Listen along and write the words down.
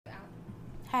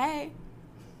Hey.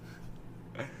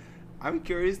 I'm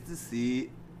curious to see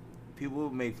people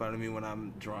make fun of me when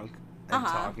I'm drunk and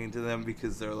talking to them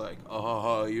because they're like,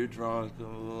 oh, you're drunk.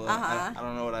 I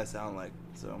don't know what I sound like,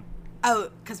 so. Oh,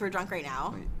 because we're drunk right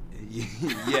now?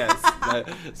 Yes,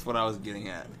 that's what I was getting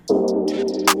at.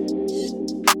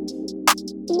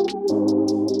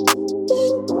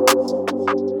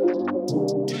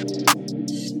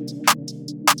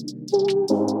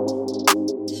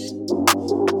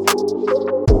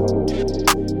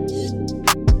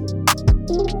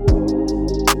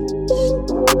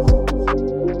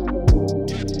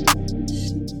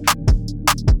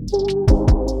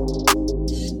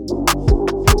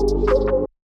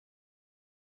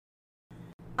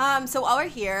 So while we're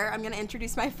here, I'm going to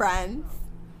introduce my friends.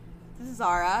 This is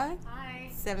Zara. Hi.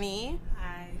 Simi.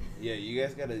 Hi. Yeah, you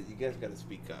guys gotta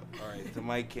speak up. All right, the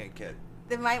mic can't get.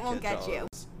 The mic won't get you.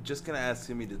 Just gonna ask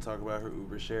Simi to talk about her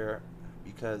Uber share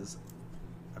because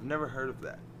I've never heard of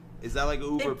that. Is that like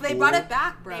Uber Pool? They brought it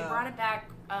back, bro. They brought it back.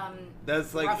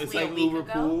 That's like roughly it's like a week Uber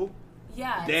ago. Pool.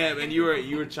 Yeah. Damn, and you were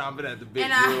chomping at the bit.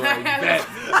 And you were like, bet.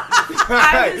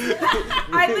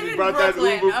 I live in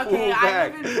Brooklyn. Okay, I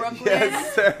live in Brooklyn.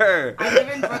 Yes, sir. I live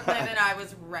in Brooklyn, and I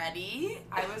was ready.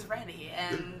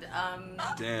 And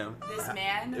damn. This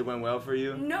man. It went well for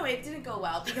you? No, it didn't go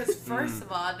well because first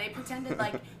of all, they pretended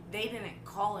like they didn't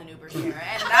call an Uber share,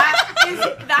 and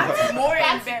that's more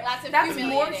that's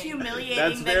more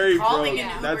humiliating than calling an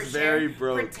Uber That's share. very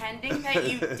broke. Pretending that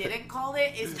you didn't call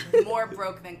it is more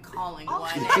broke than calling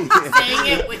one and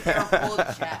saying it with your whole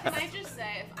chest. Can I just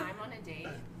say, if I'm on a date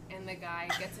and the guy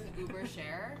gets an Uber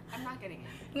share, I'm not getting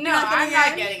in. No, I'm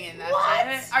not getting in that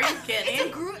shit. Are you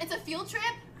kidding? It's a field trip?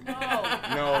 No.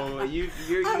 No, you're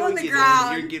on the getting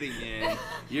ground. In. You're getting in.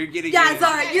 You're getting yeah, in.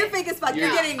 Zara, you're fake as fuck. You're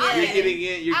getting in. You're getting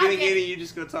in. You're getting in, and you're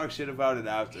just gonna talk shit about it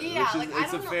after. Yeah, which is, like,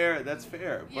 it's a fair. That's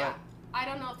fair. Yeah. I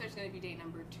don't know if there's gonna be date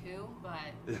number 2,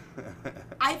 but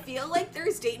I feel like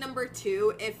there's date number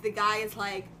 2 if the guy is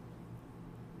like,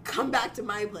 come back to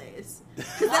my place.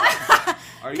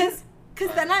 Because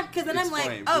then I'm like,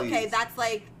 Explain, okay, please. that's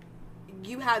like,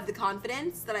 you have the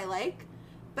confidence that I like.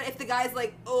 But if the guy's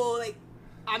like, oh, like,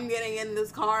 I'm getting in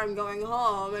this car, I'm going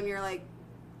home, and you're like,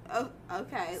 oh,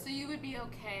 okay. So you would be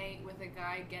okay with a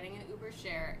guy getting an Uber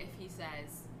share if he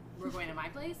says, we're going to my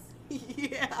place?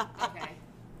 Yeah. Okay.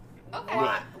 Okay.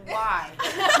 Why?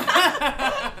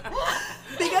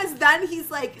 Because then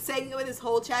he's like saying it with his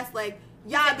whole chest, like,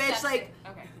 yeah, bitch, like,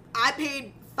 okay. I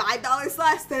paid $5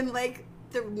 less than like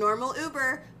the normal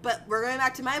Uber, but we're going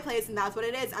back to my place, and that's what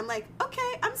it is. I'm like,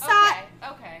 okay, I'm sad.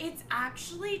 Okay. It's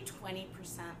actually 20%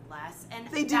 less, and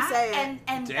They do say it.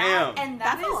 And Damn.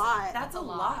 that's a lot. That's a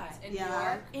lot. In Yeah. New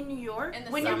York. In New York, In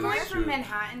the when summer. you're going That's from true.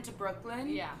 Manhattan to Brooklyn,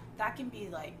 Yeah. that can be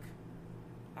like,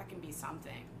 that can be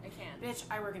something. I can. Bitch,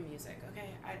 I work in music. Okay,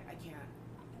 I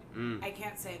can't. I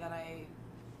can't say that I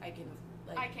can.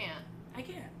 Like, I can't. I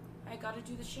can't. I gotta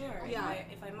do the share. Yeah.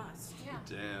 If I must. Yeah.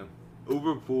 Damn.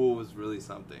 Uber Pool was really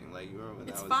something. Like, you remember when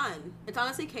It's that was fun. It's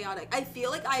honestly chaotic. I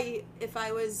feel like if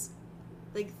I was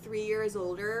like 3 years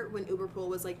older when Uber Pool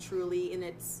was like truly in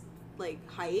its like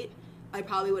height, I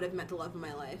probably would have met the love of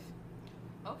my life.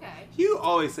 Okay. You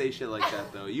always say shit like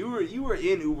that though. You were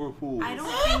in Uber Pool. I don't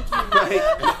think you would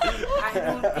have. I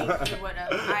don't think you would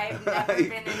have. I've never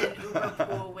been in an Uber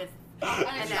pool with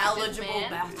an eligible man.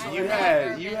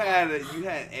 bachelor. You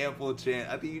had ample chance.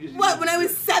 I think you just What, when I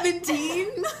was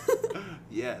 17?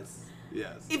 Yes.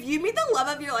 If you meet the love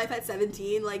of your life at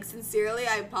 17, like, sincerely,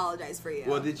 I apologize for you.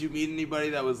 Well, did you meet anybody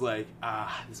that was like,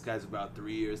 this guy's about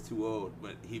 3 years too old,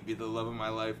 but he'd be the love of my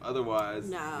life otherwise?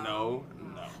 No. No.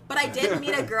 But I did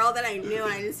meet a girl that I knew,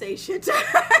 and I didn't say shit to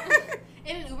her.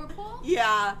 In an Uber pool?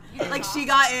 Yeah. Like, she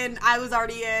got in, I was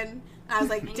already in. I was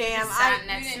like, damn, sat I...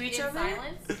 next to each in other.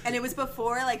 silence? And it was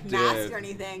before, like, Dude. mask or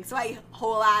anything. So I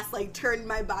whole ass, like, turned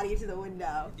my body to the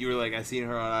window. You were like, I seen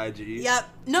her on IG. Yep.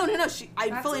 No. I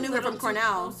That's fully a knew her little from too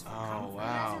Cornell. close for Oh, comfort. You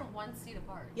wow. guys are 1 seat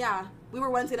apart. Yeah. We were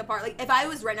 1 seat apart. Like, if I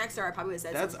was right next to her, I probably would have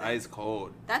said That's something. ice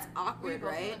cold. That's Were you awkward,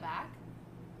 both in right? the back?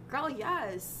 Girl,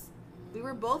 yes. We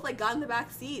were both, like, got in the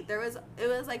back seat. It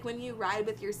was like when you ride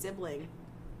with your sibling.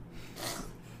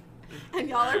 And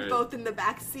y'all are Alright. both in the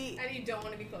back seat. And you don't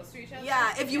want to be close to each other?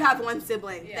 Yeah, if you have one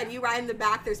sibling. Yeah. Then you ride in the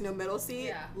back, there's no middle seat.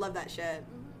 Yeah. Love that shit.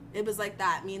 It was like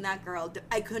that. Me and that girl.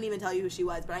 I couldn't even tell you who she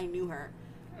was, but I knew her.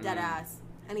 Dead ass.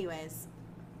 Anyways.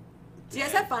 Did you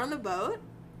guys have fun on the boat?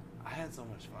 I had so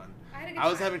much fun. I had a good I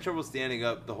was time. having trouble standing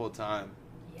up the whole time.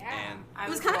 Yeah. And I It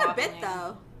was kind of a bit, wobbling.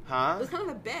 though. huh? It was kind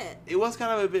of a bit. It was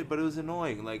kind of a bit, but it was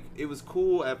annoying. Like, it was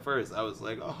cool at first. I was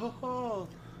like, oh,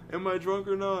 am I drunk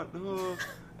or not? Oh.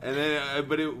 And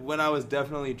then, when I was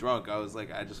definitely drunk, I was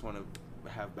like, I just want to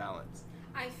have balance.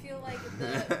 I feel like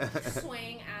the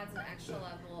swaying adds an extra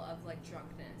level of like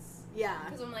drunkenness. Yeah.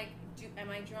 Because I'm like, am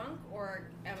I drunk or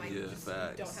am I just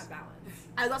facts. don't have balance?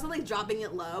 I was also like dropping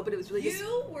it low, but it was really just...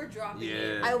 You were dropping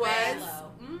it. I was. Way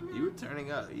low. Mm-hmm. You were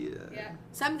turning up, Yeah.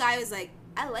 Some guy was like,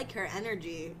 I like her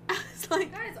energy. I was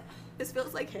like, Guys, this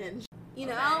feels like Hinge. You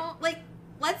Okay. know? Like,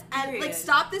 let's end, like, Period.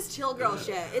 stop this chill girl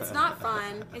shit. It's not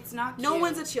fun. It's not No cute.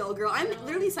 one's a chill girl. I'm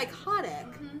literally psychotic.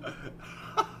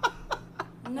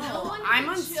 No, No one is I'm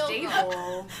a chill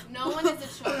unstable. no one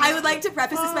is a chill. I would like to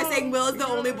preface this by saying Will is the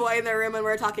only boy in the room when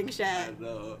we're talking shit. I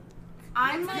know.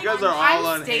 I'm like, You guys are all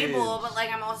I'm stable, unhinged. but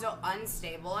like I'm also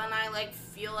unstable, and I like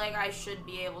feel like I should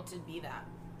be able to be that.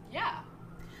 Yeah.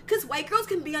 Because white girls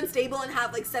can be unstable and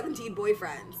have like 17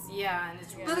 boyfriends. Yeah, and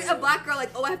it's But like a black girl,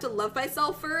 like, oh, I have to love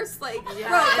myself first? Like, Yeah,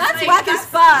 bro, it's that's like, whack as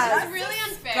fuck. It's really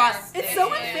unfair. disgusting. It's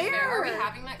so Is it unfair. Are we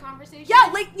having that conversation? Yeah,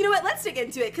 like, you know what? Let's dig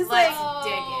into it. Because, Let's like,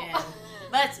 dig in.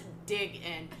 Let's dig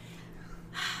in.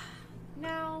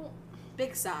 Now,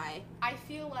 big sigh. I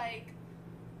feel like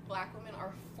black women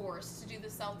are forced to do the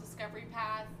self-discovery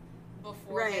path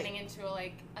before Right. getting into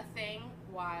a thing,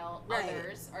 while Right.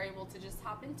 others are able to just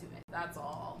hop into it. That's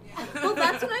all. Well,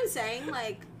 that's what I'm saying.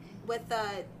 Like, with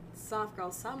the soft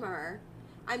girl summer,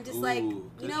 I'm just like, you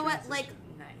good know what? Like, transition.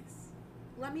 Nice.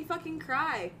 let me fucking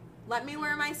cry. Let me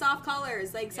wear my soft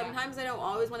colors. Like, Yeah. sometimes I don't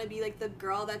always want to be like the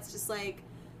girl that's just like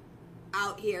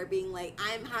out here being like,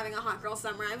 I'm having a hot girl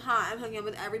summer. I'm hot. I'm hooking up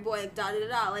with every boy. Like, da da da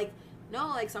da. Like, no.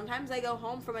 Like, sometimes I go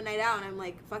home from a night out and I'm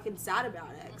like fucking sad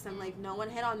about it because I'm like, no one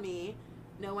hit on me.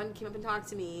 No one came up and talked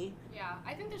to me. Yeah,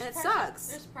 I think there's And it pressure. sucks.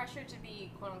 There's pressure to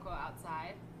be quote unquote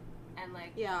outside, and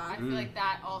like Yeah. I feel like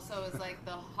that also is like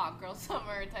the hot girl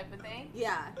summer type of thing.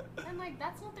 Yeah. And like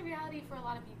that's not the reality for a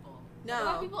lot of people. No. A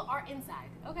lot of people are inside.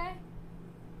 Okay.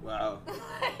 Wow.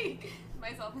 Like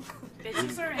myself included.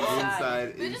 Bitches are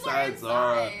inside. Bitches Inside are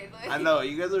Zara. inside, like- I know,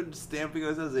 you guys are stamping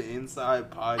us as an inside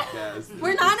podcast.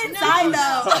 We're not inside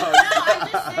No,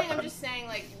 though. no, I'm just saying,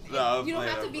 like, No, you don't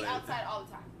have to I'm be playing. outside all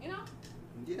the time, you know?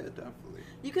 Yeah, definitely.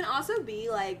 You can also be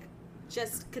like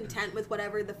just content with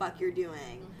whatever the fuck you're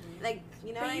doing. Like,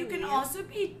 you know But what you I can mean? also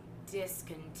be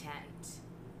discontent.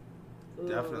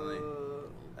 Definitely.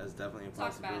 Ooh. That's definitely a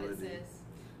Talk about it, possibility. sis.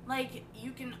 Like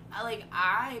you can, like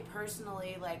I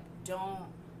personally like don't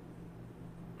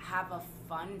have a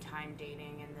fun time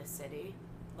dating in the city.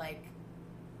 Like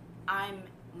I'm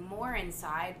more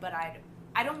inside, but I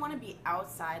don't want to be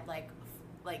outside like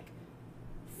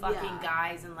fucking Yeah.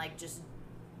 guys and like just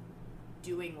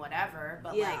doing whatever.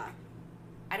 But Yeah. like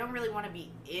I don't really want to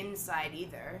be inside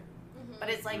either. Mm-hmm. But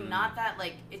it's like not that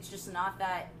like it's just not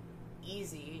that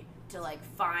easy to like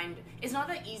find. It's not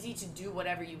that easy to do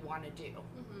whatever you want to do.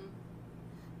 Mm-hmm.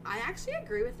 I actually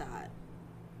agree with that.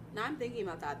 Now I'm thinking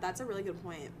about that. That's a really good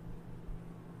point.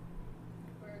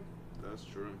 That's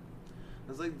true.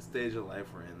 That's like the stage of life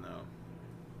we're in, though.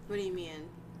 What do you mean?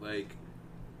 Like,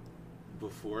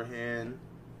 beforehand,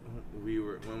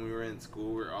 when we were in school,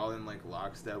 we were all in like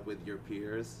lockstep with your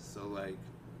peers. So like,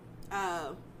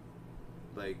 Oh.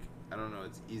 I don't know.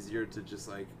 It's easier to just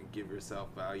like give yourself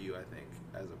value. I think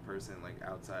as a person, like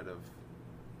outside of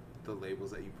the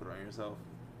labels that you put on yourself,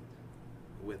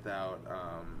 without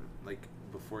like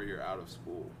before you're out of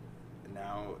school.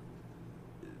 Now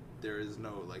there is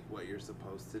no like what you're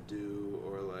supposed to do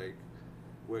or like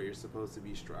what you're supposed to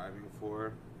be striving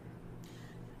for.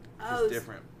 Oh. It's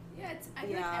different. Yeah, I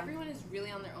feel like everyone is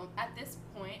really on their own. At this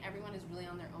point, everyone is really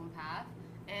on their own path.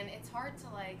 And it's hard to,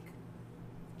 like,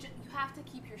 you have to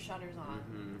keep your shutters on.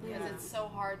 Mm-hmm. Because Yeah. it's so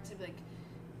hard to, like,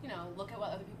 you know, look at what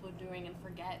other people are doing and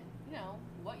forget, you know,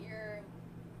 what you're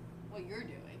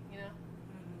doing, you know?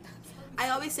 I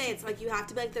always say it's like you have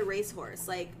to be like the racehorse.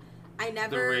 Like, I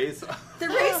never. The race. The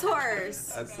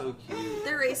racehorse. That's so cute.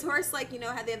 The racehorse, like, you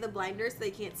know how they have the blinders so they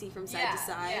can't see from side to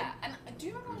side? Yeah, and do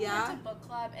you remember when we went to book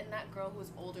club and that girl who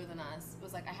was older than us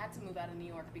was like, I had to move out of New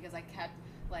York because I kept,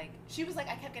 like, she was like,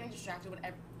 I kept getting distracted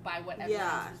by what everyone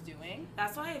else was doing.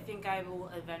 That's why I think I will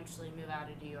eventually move out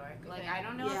of New York. Like, Okay. I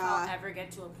don't know if Yeah. I'll ever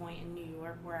get to a point in New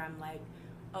York where I'm like,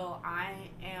 oh, I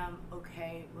am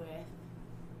okay with,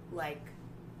 like,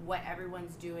 what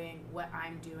everyone's doing, what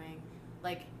I'm doing.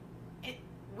 Like,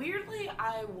 weirdly,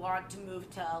 I want to move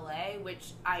to LA,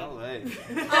 which I... LA.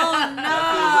 Oh,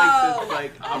 That feels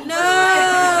like the, like, No!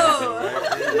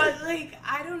 opposite. But, like,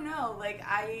 I don't know. Like,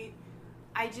 I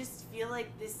just feel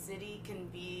like this city can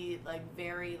be, like,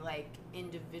 very, like,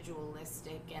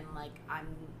 individualistic and, like,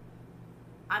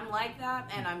 I'm like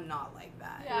that and I'm not like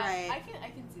that. Yeah, Right. I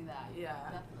can see that. Yeah.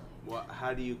 Definitely. Well,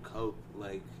 how do you cope?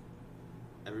 Like,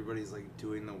 everybody's like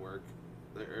doing the work.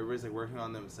 Like, everybody's like working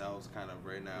on themselves, kind of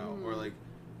right now, or like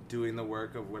doing the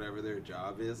work of whatever their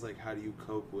job is, like, how do you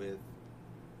cope with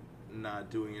not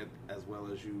doing it as well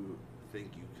as you think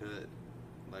you could?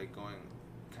 Like, going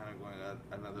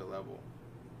another level.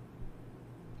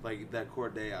 Like, that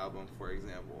Corday album, for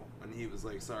example, when he was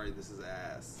like, sorry, this is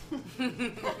ass.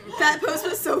 That post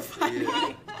was so funny.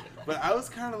 Yeah. But I was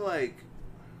kind of like,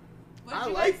 I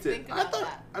liked it.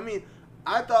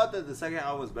 I thought that the second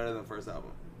album was better than the first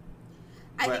album.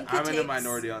 But I'm in the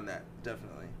minority on that,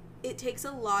 definitely. It takes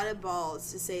a lot of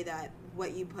balls to say that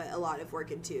what you put a lot of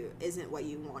work into isn't what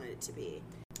you wanted it to be.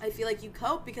 I feel like you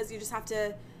cope because you just have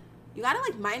to, you gotta,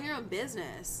 like, mind your own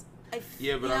business.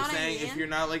 Yeah, but I'm saying if you're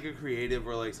not, like, a creative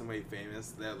or, like, somebody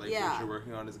famous that, like, what you're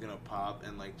working on is gonna pop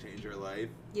and, like, change your life.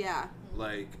 Yeah.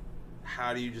 Like,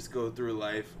 how do you just go through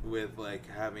life with, like,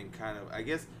 having kind of, I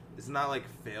guess it's not, like,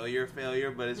 failure,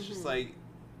 but it's just, like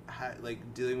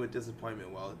dealing with disappointment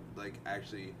while, like,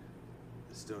 actually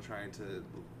still trying to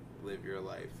live your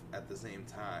life at the same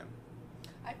time.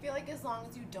 I feel like as long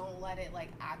as you don't let it, like,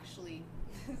 actually,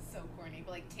 so corny,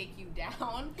 but, like, take you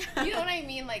down, you know what I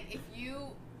mean? Like, if you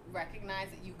recognize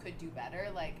that you could do better,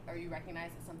 like, or you recognize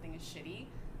that something is shitty,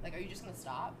 like, are you just gonna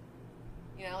stop?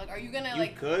 You know, like, are you gonna,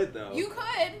 like... You could, though. You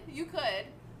could,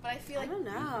 but I feel like... I don't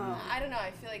know.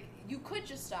 I feel like you could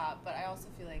just stop, but I also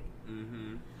feel like...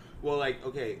 Mm-hmm. Well, like,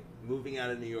 okay, moving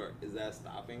out of New York, is that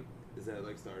stopping? Is that,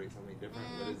 like, starting something different?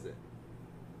 What is it?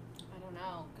 I don't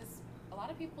know, because a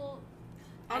lot of people...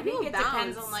 I think it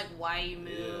depends on, like, why you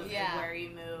move and where you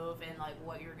move and, like,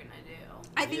 what you're gonna do.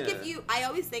 I think I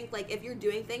always think, like, if you're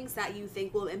doing things that you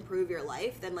think will improve your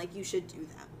life, then, like, you should do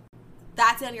them.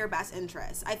 That's in your best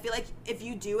interest. I feel like if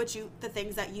you do the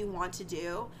things that you want to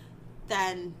do,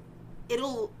 then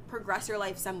it'll progress your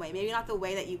life some way. Maybe not the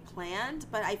way that you planned,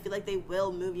 but I feel like they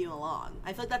will move you along.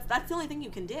 I feel like that's the only thing you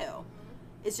can do.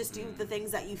 Is just do the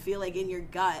things that you feel like in your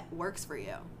gut works for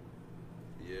you.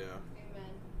 Yeah.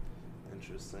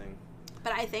 Interesting.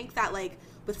 But I think that, like,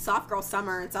 with Soft Girl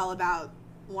Summer, it's all about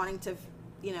wanting to,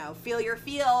 you know, feel your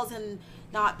feels and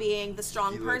not being the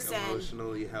strong person. Like,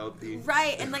 emotionally healthy.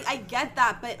 Right. And, like, I get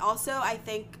that. But also, I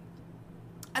think,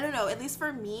 I don't know, at least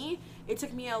for me, it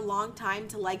took me a long time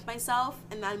to like myself.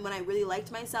 And then when I really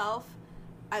liked myself,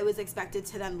 I was expected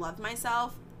to then love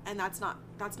myself. And that's not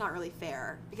really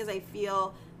fair. Because I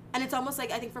feel, and it's almost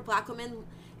like, I think for Black women,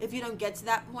 if you don't get to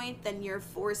that point, then you're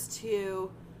forced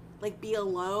to, like, be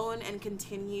alone and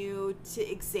continue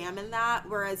to examine that,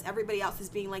 whereas everybody else is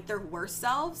being, like, their worst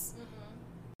selves.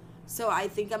 So I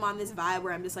think I'm on this vibe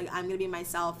where I'm just, like, I'm gonna be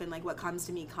myself, and, like, what comes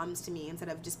to me, instead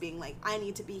of just being, like, I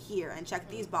need to be here and check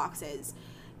these boxes.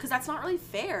 Because that's not really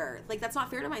fair. Like, that's not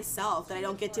fair to myself that I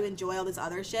don't get to enjoy all this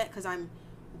other shit because I'm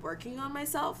working on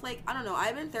myself. Like, I don't know.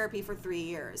 I've been in therapy for 3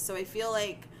 years, so I feel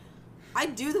like I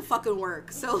do the fucking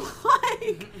work. So,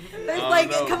 like, there's,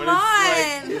 come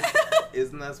on. Like,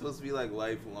 isn't that supposed to be, like,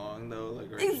 lifelong, though?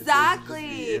 Like,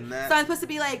 exactly. In that? So I'm supposed to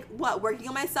be, like, what, working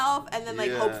on myself, and then,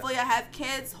 like, hopefully I have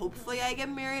kids, hopefully I get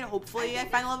married, hopefully I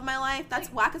find the love of my life. That's,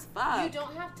 like, whack as fuck. You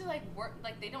don't have to, like, work,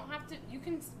 like, they don't have to, you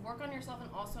can work on yourself and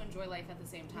also enjoy life at the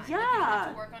same time. Yeah. Like, you don't have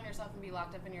to work on yourself and be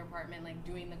locked up in your apartment, like,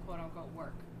 doing the quote-unquote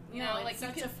work. You know, like,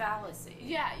 such a fallacy.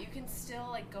 Yeah, you can still,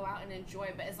 like, go out and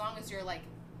enjoy, but as long as you're, like,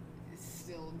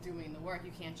 still doing the work,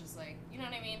 you can't just, like, you know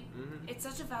what I mean? Mm-hmm. It's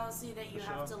such a fallacy that you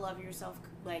have to love yourself,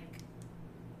 like,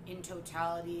 in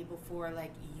totality before,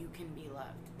 like, you can be loved.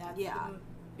 That's the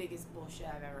biggest bullshit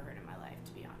I've ever heard in my life,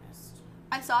 to be honest.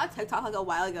 I saw a TikTok, like, a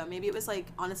while ago. Maybe it was, like,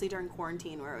 honestly during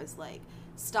quarantine, where it was, like,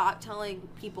 stop telling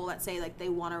people that say, like, they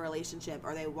want a relationship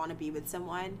or they want to be with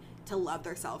someone to love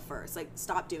themselves first. Like,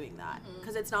 stop doing that.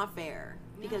 Because it's not fair.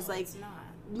 Because, like, it's not.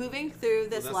 Moving through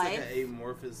this that's life. Like an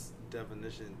amorphous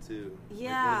definition too.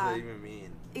 Yeah. Like, what does that even mean?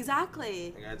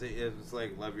 Exactly. Like, I think it's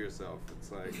like love yourself.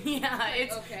 It's like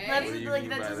it's okay. That's, what do you like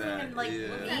mean that by doesn't that? even like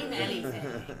mean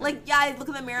anything. Like, yeah, I look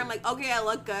in the mirror, I'm like, okay, I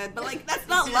look good, but like that's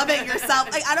not loving yourself.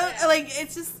 Like, I don't like.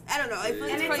 It's just I don't know. I feel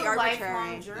like and it's pretty a arbitrary.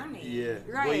 lifelong journey. Yeah.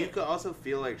 Right. Well, you could also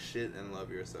feel like shit and love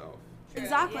yourself. True.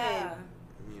 Exactly. Yeah.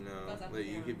 You know, like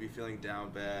you could be feeling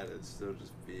down bad and still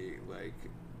just be like.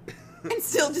 And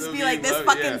still just be being like, this loved,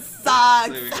 fucking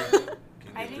sucks. sucks.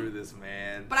 Can get through this,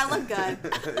 man. But I look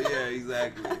good. Yeah,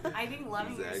 exactly. I think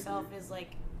loving yourself is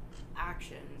like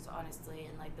actions, honestly,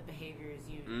 and like the behaviors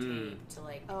you take to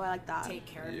like I like that. take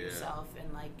care of yourself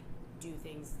and like do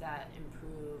things that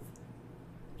improve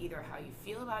either how you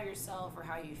feel about yourself or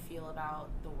how you feel about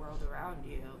the world around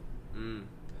you.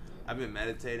 I've been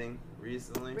meditating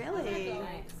recently. Really?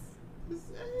 Nice.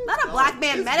 Not a black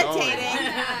man meditating.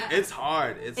 It's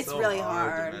hard. It's so really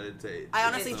hard hard to meditate. I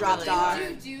honestly dropped off.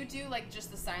 Do you do like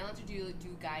just the silence, or do you do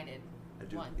guided? I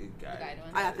do one. guided. The guided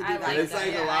ones. I have to do I guided. And it's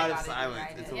like Yeah, a lot I of gotta do silence.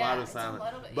 guided. It's a Yeah, lot of it's a silence.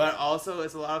 little bit- But yeah. also,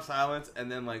 it's a lot of silence,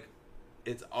 and then, like,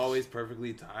 it's always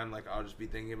perfectly timed. Like, I'll just be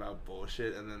thinking about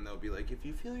bullshit, and then they'll be like, if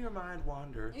you feel your mind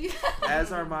wander,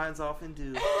 as our minds often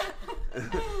do,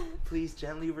 please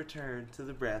gently return to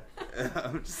the breath.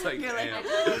 I'm just like, You're like, damn. I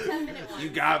do like 10-minute ones. You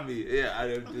got me. Yeah, I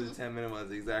don't do the 10-minute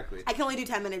ones, exactly. I can only do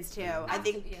 10 minutes too. I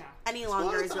think Yeah. any It's a lot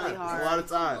longer of is really time. hard. It's a lot of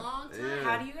It's a time. long time. Yeah.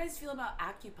 How do you guys feel about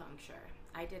acupuncture?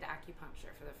 I did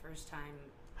acupuncture for the first time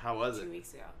How was 2 it?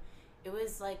 weeks ago. It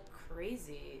was like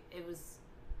crazy. It was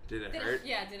Did it Did hurt?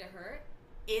 did it hurt?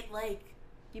 it like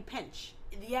You pinch.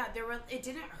 yeah, it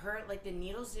didn't hurt, like the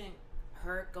needles didn't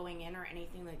hurt going in or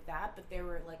anything like that, but there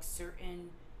were like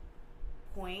certain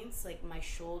points, like my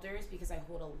shoulders, because I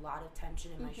hold a lot of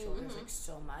tension in my shoulders, like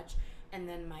so much, and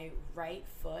then my right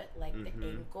foot, like the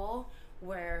ankle,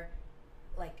 where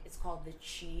like it's called the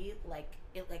chi, like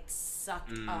it like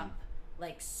sucked up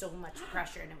like so much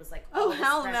pressure, and it was like Oh, all this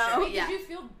hell pressure. no. Wait, Yeah, did you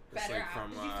feel It's better like after?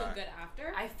 from, Did you feel good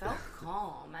after? I felt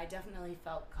calm. I definitely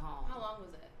felt calm. How long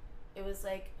was it? It was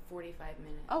like 45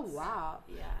 minutes. Oh, wow.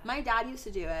 Yeah. My dad used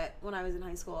to do it when I was in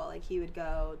high school. Like, he would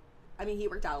go, I mean, he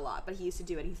worked out a lot, but he used to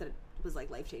do it. He said it was,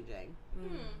 like, life-changing.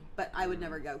 But I would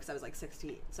never go because I was, like,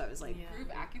 16. So I was like, Yeah.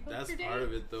 Group acupuncture That's day? part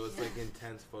of it, though. It's like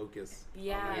intense focus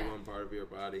Yeah. on like one part of your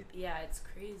body. Yeah, it's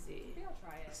crazy. Maybe I'll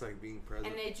try it. It's like being present.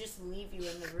 And they just leave you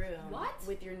in the room What?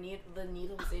 with your the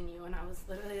needles in you, and I was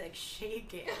literally like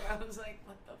shaking. I was like,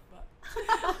 "What the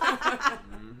fuck?"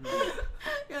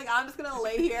 you're like, I'm just going to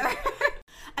lay here.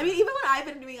 I mean, even when I've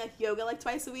been doing, like, yoga, like,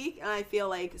 twice a week, and I feel,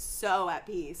 like, so at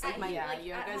peace. Like, Yeah, like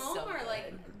yoga's at home so or good.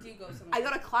 like do you go somewhere? I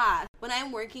go to class. When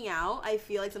I'm working out, I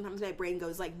feel like sometimes my brain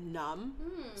goes, like, numb.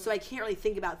 So I can't really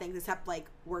think about things except, like,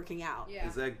 working out. Yeah.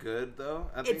 Is that good, though?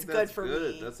 I It's think good that's for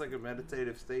good. me. That's like a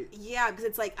meditative state. Yeah, because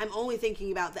it's like I'm only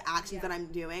thinking about the actions that I'm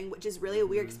doing, which is really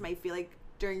weird because I feel like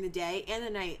during the day and the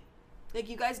night, like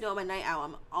you guys know I'm a night owl,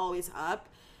 I'm always up.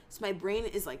 So my brain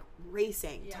is like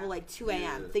racing till like 2 a.m.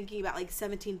 Yeah. thinking about like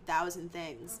 17,000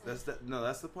 things. That's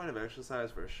the point of exercise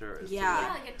for sure. Is to, Yeah.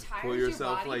 Yeah, like it tires pull your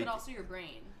yourself, body, like- but also your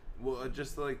brain. Well,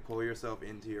 just to like pull yourself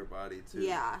into your body too.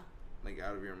 Yeah. Like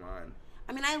out of your mind.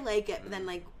 I mean, I like it, but then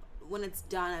like when it's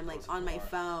done, I'm like was a on my bar.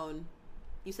 phone.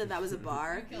 You said that was a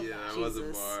bar? Killed Yeah, that. that was a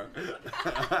Jesus. bar.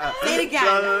 Say it again.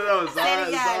 No. Say it Sorry,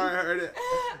 again. sorry, I heard it.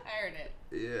 I heard it.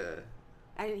 Yeah.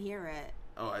 I didn't hear it.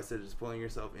 Oh, I said just pulling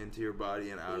yourself into your body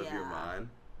and out of your Yeah. mind.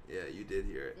 Yeah, you did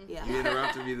hear it. Yeah. You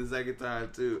interrupted me the second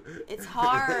time too. It's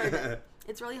hard.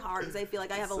 It's really hard because I feel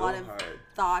like I have a So lot of hard.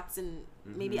 thoughts and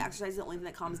maybe Mhm. exercise is the only thing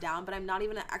that calms down, but I'm not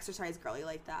even an exercise girly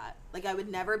like that. Like I would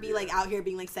never be like out here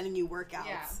being like sending you workouts.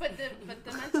 Yeah, but the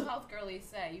mental health girlies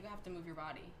say you have to move your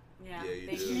body. Yeah, Yeah, you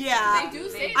they do. Yeah. They do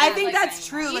say I that, think like, that's saying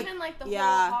true. that. Like, Even like the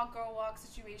yeah. whole hot girl walk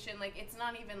situation, like it's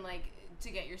not even like to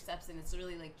get your steps in. It's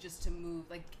really like just to move,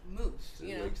 Just,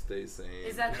 you know. like stay sane.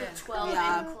 Is that the 12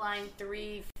 Yeah. incline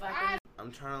 3 fucking?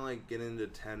 I'm trying to like get into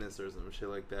tennis or some shit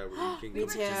like that where you can Me We go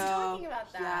were too. just talking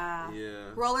about that. Yeah.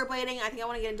 Yeah. Rollerblading. I think I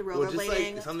want to get into Well, just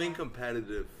rollerblading. like something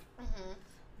competitive. Mm-hmm.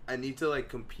 I need to like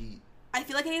compete. I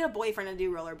feel like I need a boyfriend to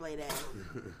do rollerblading.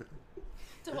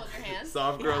 To hold your hand.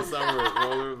 Soft girl summer,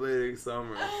 rollerblading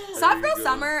summer. Soft There you girl go.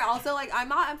 summer. Also, like I'm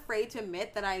not afraid to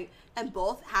admit that I am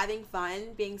both having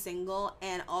fun being single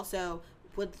and also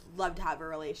would love to have a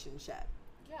relationship.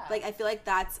 Yeah. Like I feel like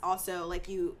that's also like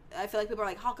I feel like people are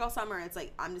like hot girl summer. It's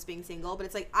like I'm just being single, but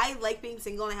it's like I like being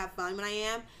single and I have fun when I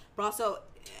am. But also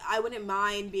I wouldn't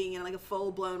mind being in like a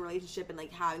full blown relationship and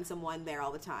like having someone there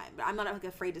all the time. But I'm not like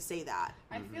afraid to say that.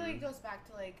 I feel like it goes back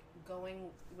to like going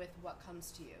with what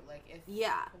comes to you. Like if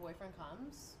Yeah. a boyfriend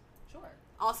comes, sure.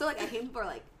 Also, like I hate people are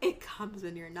like it comes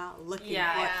when you're not looking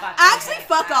Yeah, for it. fuck Actually, it.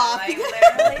 fuck off, Like, because-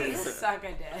 literally suck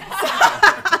a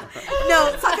dick.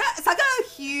 No, suck a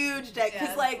huge dick Yeah, because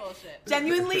that's like bullshit.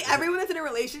 genuinely everyone that's in a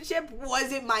relationship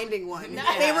wasn't minding one. No.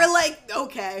 They were like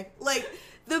okay, like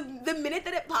the minute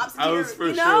that it pops into I your, was for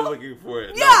you sure know? looking for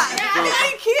it. Yeah, No,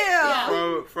 thank you.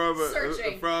 Yeah. from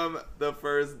Searching.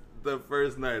 the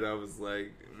first night, I was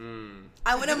like,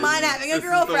 I wouldn't mind having a this is the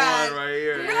one girlfriend. right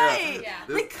here. Right. Yeah.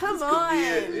 This- Like, come this could be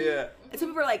it, on. Yeah. And some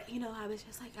people are like, I was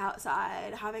just like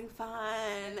outside having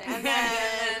fun, and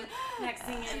then Next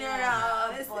thing you No,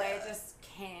 know, this- the boy just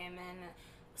came and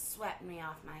swept me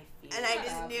off my feet. and I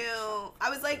just knew. I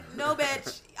was like, no,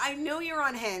 bitch. I knew you were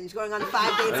on Hinge, going on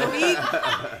 5 dates a week.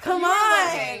 Come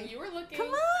on. You were looking. Come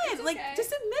on, It's like okay.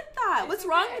 just admit that. It's What's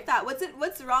wrong okay. with that?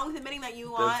 What's wrong with admitting that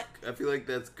you want? I feel like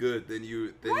that's good. Then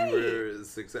you Right. were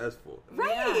successful.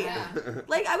 Right. Yeah.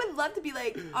 Like I would love to be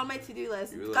like on my to-do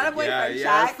list. You were Got a like, boyfriend,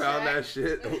 yeah, I check. found that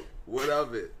shit. What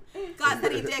of it? Got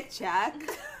steady dick, check.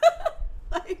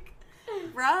 Like,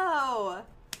 bro.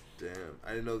 Damn, I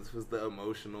didn't know this was the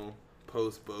emotional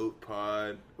post-boat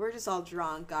pod. We're just all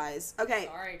drunk, guys. Okay.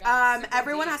 Sorry, guys.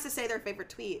 Everyone has to say their favorite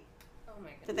tweet Oh my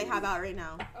that god. they have out right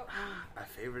now. Oh, I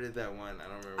favorited that one. I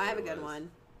don't remember. I have a what it good was.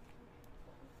 one.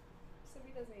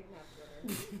 Simi doesn't even have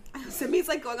Twitter. Simi's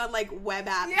like going on like web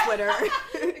app Yeah. Twitter.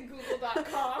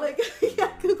 Google.com. Like,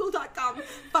 yeah, Google.com.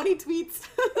 Funny tweets.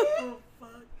 Oh, fuck.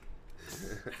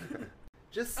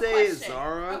 Just say it, question.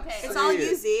 Zara. Okay. It's Say all it.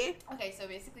 you, Z. Okay, so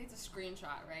basically it's a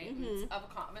screenshot, right? Mhm. It's of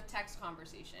a text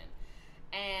conversation.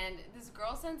 And this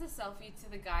girl sends a selfie to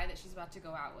the guy that she's about to go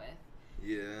out with.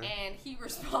 Yeah. And he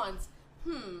responds,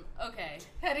 okay,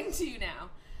 heading to you now.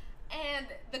 And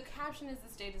the caption is,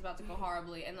 this date is about to go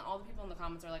horribly. And all the people in the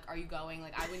comments are like, are you going?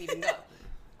 Like, I wouldn't even go.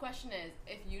 Question is,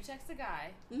 if you text a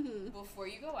guy before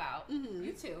you go out,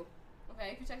 you too.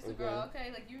 Okay, if you text a girl,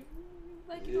 okay, like you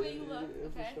like the way you look,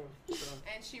 okay? For sure.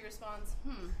 And she responds,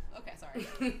 okay, sorry.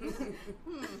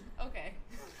 Okay.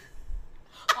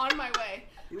 On my way.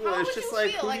 You How it's would just you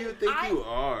like, feel? who Like, do you think I- you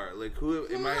are? Like, who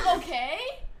am I? Okay.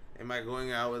 Am I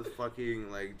going out with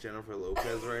fucking like Jennifer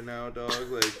Lopez right now, dog?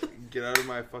 Like, get out of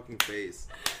my fucking face.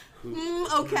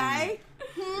 Okay.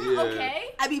 Yeah.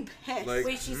 Okay. I'd be pissed. Like,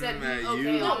 Wait, she said, at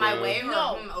okay, you, on my bro. way? Or,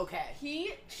 No. Okay.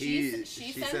 She She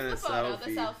sends sent the a photo, selfie.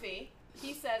 the selfie.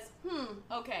 He says,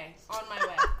 okay, on my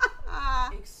way.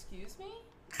 Excuse me?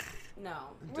 No.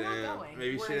 We're Damn. not going.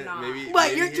 Maybe We're she didn't. not. Maybe. What,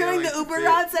 maybe you're he doing didn't the like Uber fit.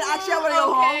 ride? Said, actually, I want to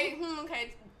go home.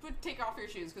 Okay. Take off your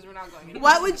shoes because we're not going anywhere.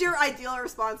 What would your ideal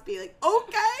response be? Like,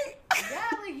 okay. Yeah,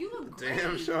 like, you look great.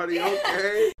 Damn, shawty,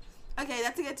 okay. Okay,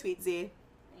 that's a good tweet, Z.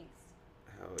 Thanks.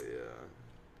 Hell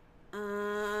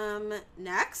yeah.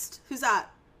 Next? Who's that?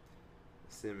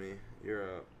 Simi, you're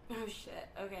up. Oh, shit.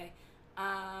 Okay.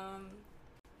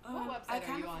 What website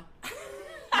are you on?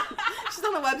 She's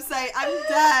on the website. I'm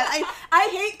dead. I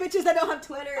hate bitches that don't have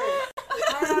Twitter.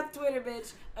 I have Twitter,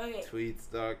 bitch. Okay.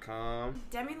 Tweets.com.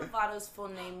 Demi Lovato's full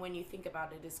name, when you think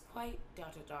about it, is quite ...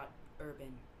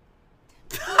 urban.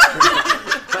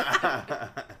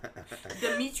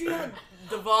 Demetria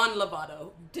Devon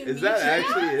Lovato. Is that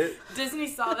actually it? Disney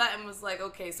saw that and was like,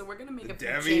 okay, so we're gonna make a few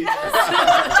Demi. changes.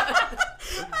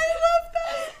 I love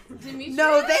that. Demetria?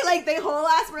 No, they whole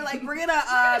ass were like, we're gonna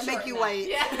make you shorten white.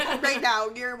 Yeah. Right now,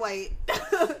 you're white.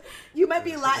 You might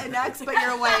be Latinx, but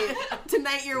you're white.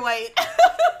 Tonight, you're white.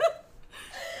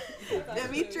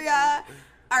 Demetria.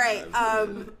 All right.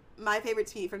 My favorite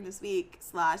tweet from this week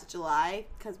 / July,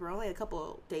 because we're only a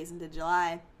couple days into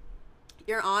July.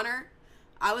 Your Honor,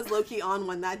 I was low key on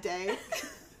one that day.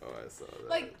 Oh, I saw that.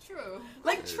 Like, true.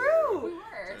 Like, We true.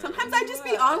 were. Sometimes I just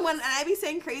be on one and I be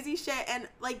saying crazy shit, and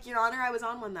like, Your Honor, I was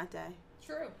on one that day.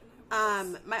 True.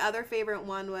 My other favorite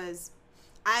one was,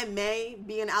 I may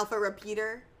be an alpha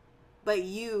repeater, but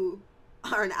you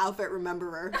are an outfit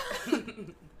rememberer.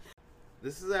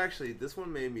 This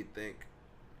one made me think.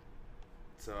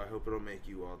 So I hope it'll make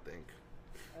you all think.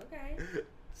 Okay.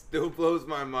 Still blows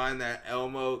my mind that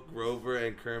Elmo, Grover,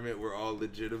 and Kermit were all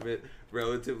legitimate,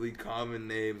 relatively common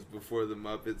names before the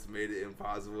Muppets made it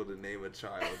impossible to name a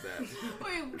child that.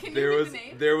 Wait, can you read the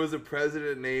name? There was a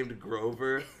president named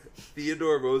Grover.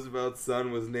 Theodore Roosevelt's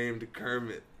son was named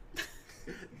Kermit.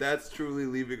 That's truly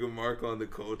leaving a mark on the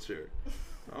culture.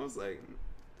 I was like,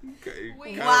 okay,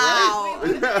 Wait, kinda wow.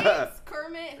 right. Wait, what are the names?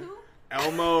 Kermit, who?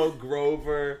 Elmo,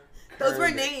 Grover, Those were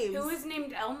Kermit. names. Who was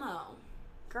named Elmo?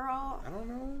 Girl. I don't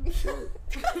know. Shit.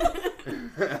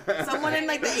 Someone in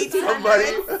like the 1800s.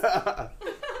 Somebody.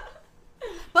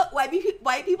 But white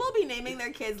people be naming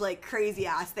their kids like crazy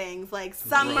ass things, like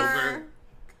Summer, Grover.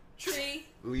 Tree.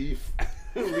 Leaf.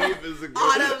 Leaf is a good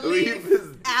Autumn, Leaf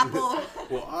is Apple.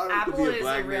 Well, Autumn Apple could be is a a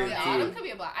black real name Yeah, too. Autumn could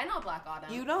be a black. I know a black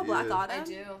Autumn. You know Black Yeah. Autumn? I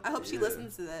do. I hope she Yeah.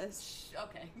 listens to this.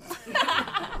 Okay.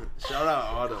 Shout out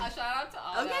Autumn. Shout out to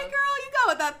Autumn. Okay, girl, you go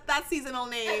with that seasonal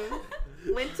name.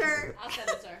 Winter. I'll send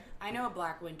it to her. I know a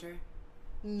Black Winter.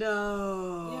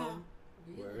 No.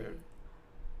 Yeah. Word.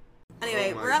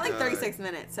 Anyway, Oh my we're at like God. 36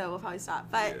 minutes, so we'll probably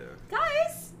stop. But Yeah.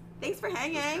 guys, thanks for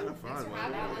hanging. Kind of Thanks fun. for Why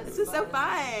having not? us. This was so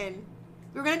fun.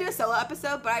 We were gonna do a solo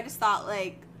episode, but I just thought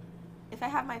like, if I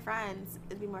have my friends,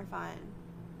 it'd be more fun.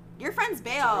 Your friends It's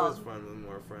always bailed. fun with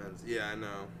more friends. Yeah, I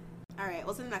know. All right,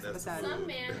 we'll see you in the next That's episode. Some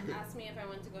man asked me if I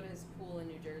wanted to go to his pool in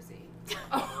New Jersey. No.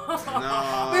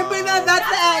 We're putting that. That's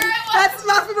the end. That's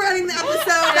we're running the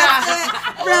episode. That's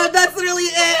it, bro. That's literally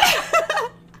it.